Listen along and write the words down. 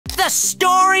The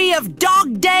story of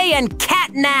Dogday and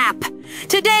CATNAP.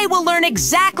 Today we'll learn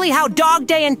exactly how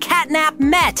Dogday and CATNAP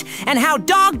met and how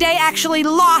Dogday actually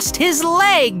lost his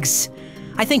legs.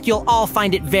 I think you'll all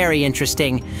find it very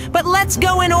interesting, but let's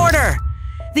go in order.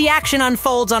 The action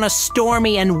unfolds on a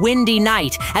stormy and windy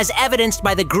night, as evidenced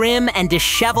by the grim and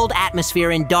disheveled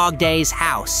atmosphere in Dogday's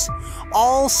house.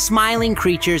 All smiling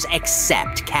creatures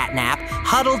except CATNAP,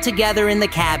 huddled together in the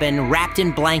cabin, wrapped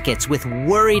in blankets with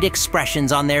worried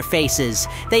expressions on their faces.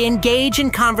 They engage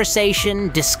in conversation,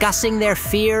 discussing their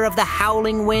fear of the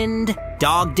howling wind.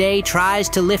 Dogday tries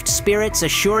to lift spirits,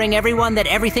 assuring everyone that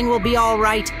everything will be all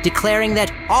right, declaring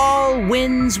that all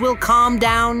winds will calm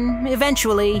down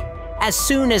eventually. As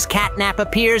soon as CATNAP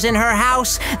appears in her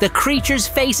house, the creatures'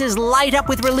 faces light up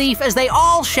with relief as they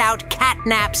all shout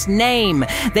CATNAP's name.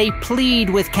 They plead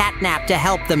with CATNAP to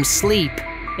help them sleep.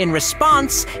 In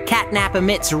response, CATNAP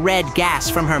emits red gas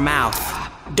from her mouth.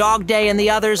 Dogday and the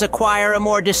others acquire a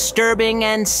more disturbing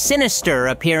and sinister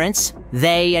appearance.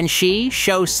 They and she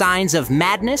show signs of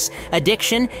madness,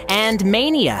 addiction, and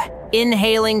mania,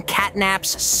 inhaling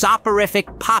CATNAP's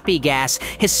soporific poppy gas,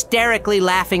 hysterically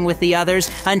laughing with the others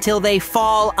until they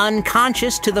fall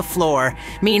unconscious to the floor.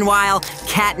 Meanwhile,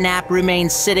 CATNAP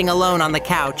remains sitting alone on the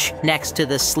couch next to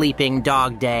the sleeping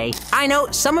Dogday. I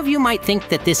know some of you might think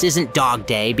that this isn't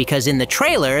Dogday because in the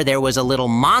trailer there was a little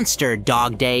monster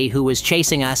Dogday who was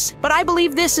chasing us, but I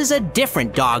believe this is a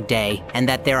different Dogday and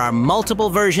that there are multiple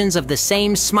versions of the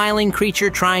same smiling creature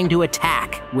trying to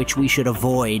attack, which we should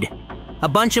avoid. A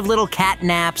bunch of little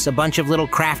CATNAPs, a bunch of little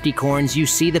crafty corns, you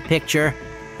see the picture.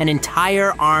 An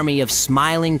entire army of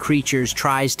smiling creatures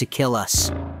tries to kill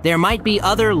us. There might be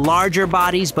other larger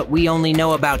bodies, but we only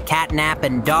know about CATNAP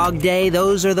and Dogday.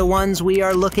 Those are the ones we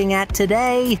are looking at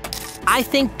today. I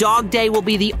think Dogday will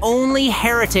be the only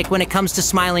heretic when it comes to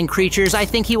smiling creatures. I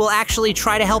think he will actually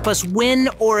try to help us win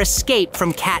or escape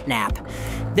from CATNAP.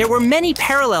 There were many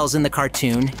parallels in the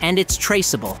cartoon, and it's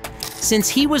traceable. Since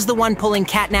he was the one pulling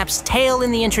CATNAP's tail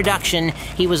in the introduction,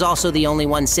 he was also the only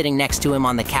one sitting next to him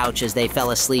on the couch as they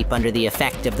fell asleep under the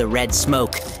effect of the red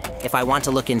smoke. If I want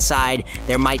to look inside,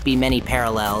 there might be many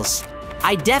parallels.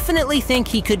 I definitely think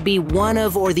he could be one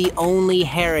of or the only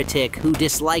heretic who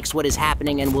dislikes what is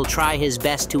happening and will try his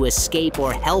best to escape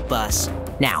or help us.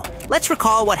 Now, let's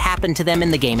recall what happened to them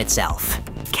in the game itself.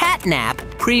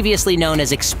 CATNAP, previously known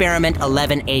as Experiment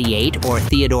 1188 or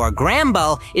Theodore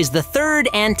Grambull, is the third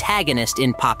antagonist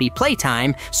in Poppy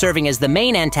Playtime, serving as the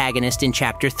main antagonist in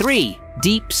Chapter 3,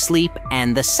 Deep Sleep,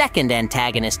 and the second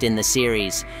antagonist in the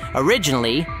series.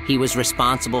 Originally, he was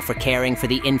responsible for caring for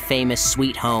the infamous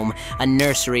Sweet Home, a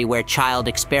nursery where child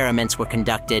experiments were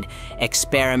conducted.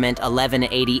 Experiment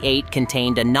 1188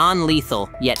 contained a non-lethal,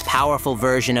 yet powerful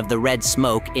version of the red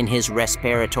smoke in his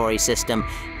respiratory system.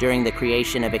 During the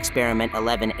creation of Experiment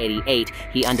 1188,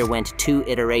 he underwent 2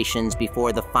 iterations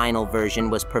before the final version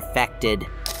was perfected.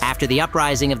 After the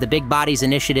uprising of the Big Bodies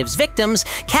Initiative's victims,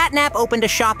 CATNAP opened a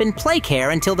shop in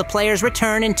Playcare until the player's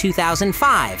return in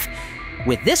 2005.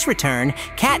 With this return,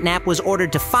 CATNAP was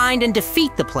ordered to find and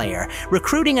defeat the player,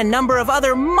 recruiting a number of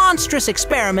other monstrous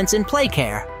experiments in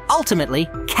Playcare. Ultimately,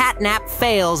 CATNAP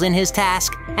fails in his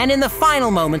task, and in the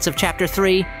final moments of Chapter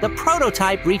 3, the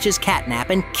prototype reaches CATNAP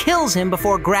and kills him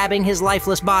before grabbing his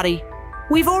lifeless body.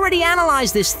 We've already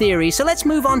analyzed this theory, so let's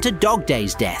move on to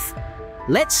Dogday's death.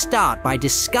 Let's start by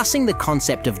discussing the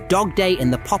concept of Dogday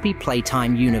in the Poppy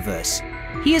Playtime universe.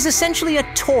 He is essentially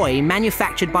a toy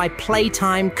manufactured by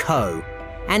Playtime Co.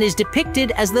 and is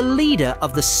depicted as the leader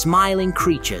of the smiling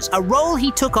creatures, a role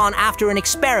he took on after an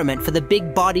experiment for the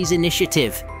Big Bodies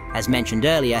Initiative. As mentioned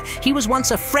earlier, he was once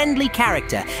a friendly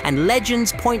character, and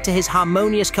legends point to his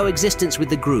harmonious coexistence with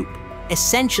the group,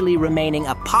 essentially remaining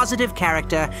a positive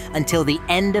character until the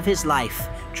end of his life,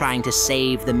 trying to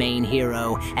save the main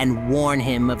hero and warn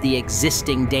him of the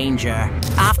existing danger.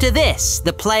 After this,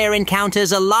 the player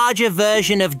encounters a larger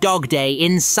version of Dogday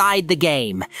inside the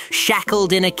game,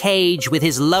 shackled in a cage with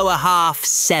his lower half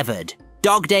severed.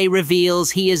 Dogday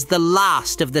reveals he is the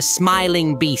last of the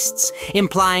smiling beasts,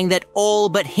 implying that all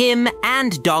but him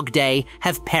and Dogday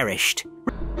have perished.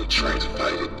 We tried to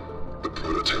fight it. The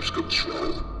prototype's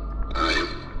control. I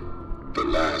am the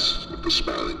last of the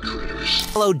smiling critters.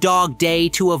 Follow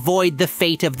Dogday to avoid the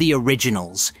fate of the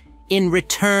originals. In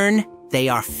return, they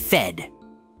are fed.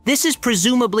 This is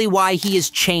presumably why he is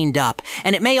chained up,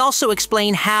 and it may also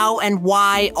explain how and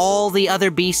why all the other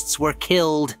beasts were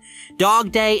killed.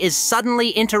 Dogday is suddenly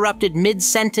interrupted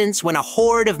mid-sentence when a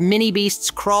horde of mini-beasts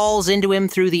crawls into him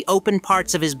through the open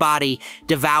parts of his body,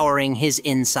 devouring his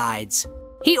insides.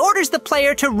 He orders the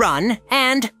player to run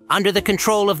and, under the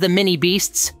control of the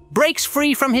mini-beasts, breaks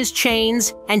free from his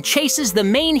chains, and chases the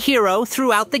main hero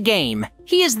throughout the game.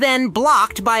 He is then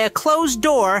blocked by a closed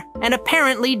door and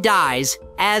apparently dies,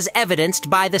 as evidenced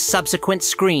by the subsequent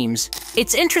screams.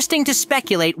 It's interesting to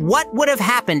speculate what would have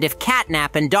happened if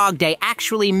CATNAP and DOGDAY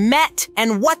actually met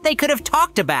and what they could have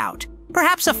talked about.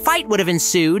 Perhaps a fight would have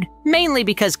ensued, mainly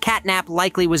because CATNAP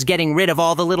likely was getting rid of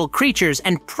all the little creatures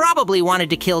and probably wanted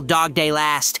to kill DOGDAY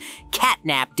last.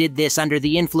 CATNAP did this under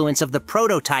the influence of the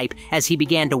prototype as he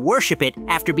began to worship it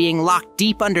after being locked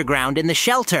deep underground in the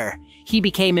shelter. He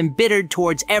became embittered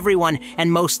towards everyone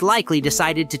and most likely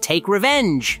decided to take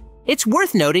revenge. It's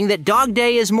worth noting that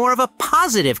DOGDAY is more of a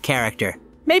positive character.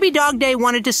 Maybe DOGDAY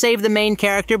wanted to save the main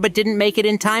character but didn't make it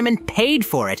in time and paid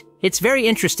for it. It's very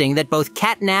interesting that both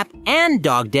CATNAP and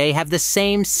DOGDAY have the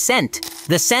same scent.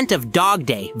 The scent of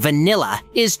DOGDAY, vanilla,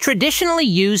 is traditionally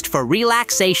used for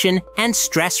relaxation and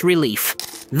stress relief.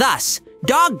 Thus,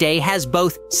 DOGDAY has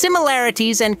both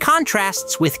similarities and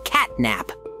contrasts with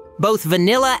CATNAP. Both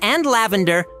vanilla and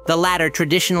lavender, the latter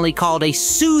traditionally called a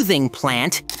soothing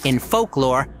plant in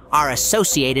folklore, are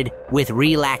associated with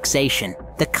relaxation.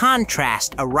 The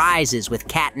contrast arises with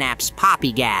CATNAP's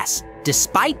poppy gas,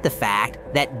 despite the fact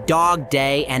that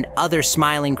DOGDAY and other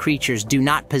smiling creatures do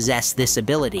not possess this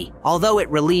ability. Although it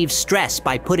relieves stress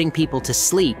by putting people to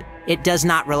sleep, it does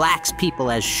not relax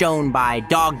people as shown by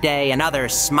DOGDAY and other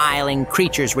smiling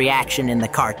creatures' reaction in the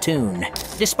cartoon.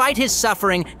 Despite his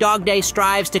suffering, DOGDAY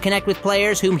strives to connect with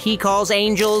players whom he calls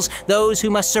angels, those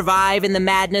who must survive in the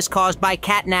madness caused by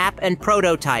CATNAP and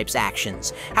Prototype's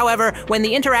actions. However, when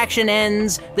the interaction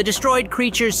ends, the destroyed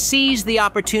creatures seize the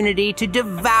opportunity to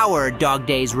devour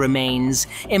DOGDAY's remains,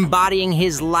 embodying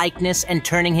his likeness and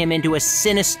turning him into a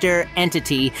sinister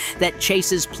entity that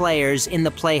chases players in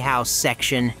the Playhouse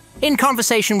section. In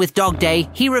conversation with DOGDAY,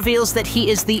 he reveals that he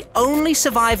is the only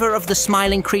survivor of the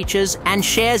smiling creatures and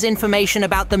shares information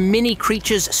about the mini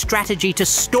creatures' strategy to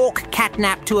stalk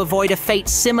CATNAP to avoid a fate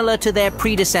similar to their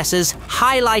predecessors,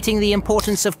 highlighting the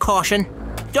importance of caution.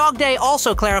 DOGDAY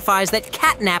also clarifies that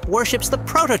CATNAP worships the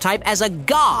prototype as a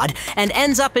god and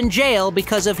ends up in jail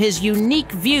because of his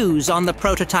unique views on the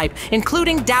prototype,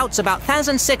 including doubts about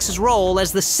 1006's role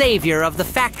as the savior of the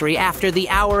factory after the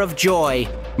Hour of Joy.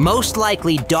 Most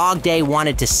likely, DOGDAY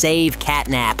wanted to save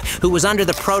CATNAP, who was under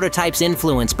the prototype's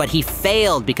influence, but he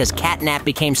failed because CATNAP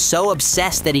became so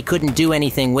obsessed that he couldn't do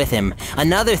anything with him.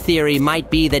 Another theory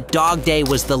might be that DOGDAY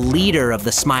was the leader of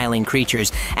the smiling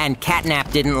creatures, and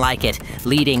CATNAP didn't like it,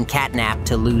 leading CATNAP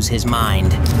to lose his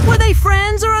mind. Were they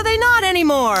friends or are they not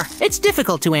anymore? It's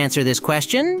difficult to answer this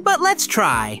question, but let's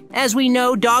try. As we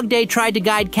know, DOGDAY tried to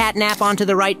guide CATNAP onto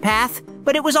the right path,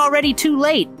 but it was already too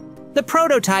late. The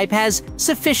prototype has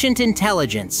sufficient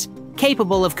intelligence,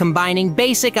 capable of combining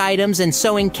basic items and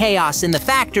sowing chaos in the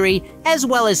factory, as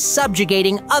well as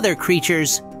subjugating other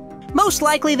creatures. Most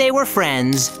likely they were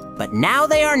friends, but now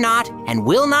they are not and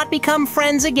will not become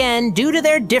friends again due to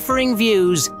their differing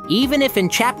views, even if in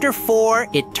Chapter 4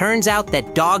 it turns out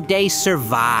that DOGDAY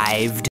survived.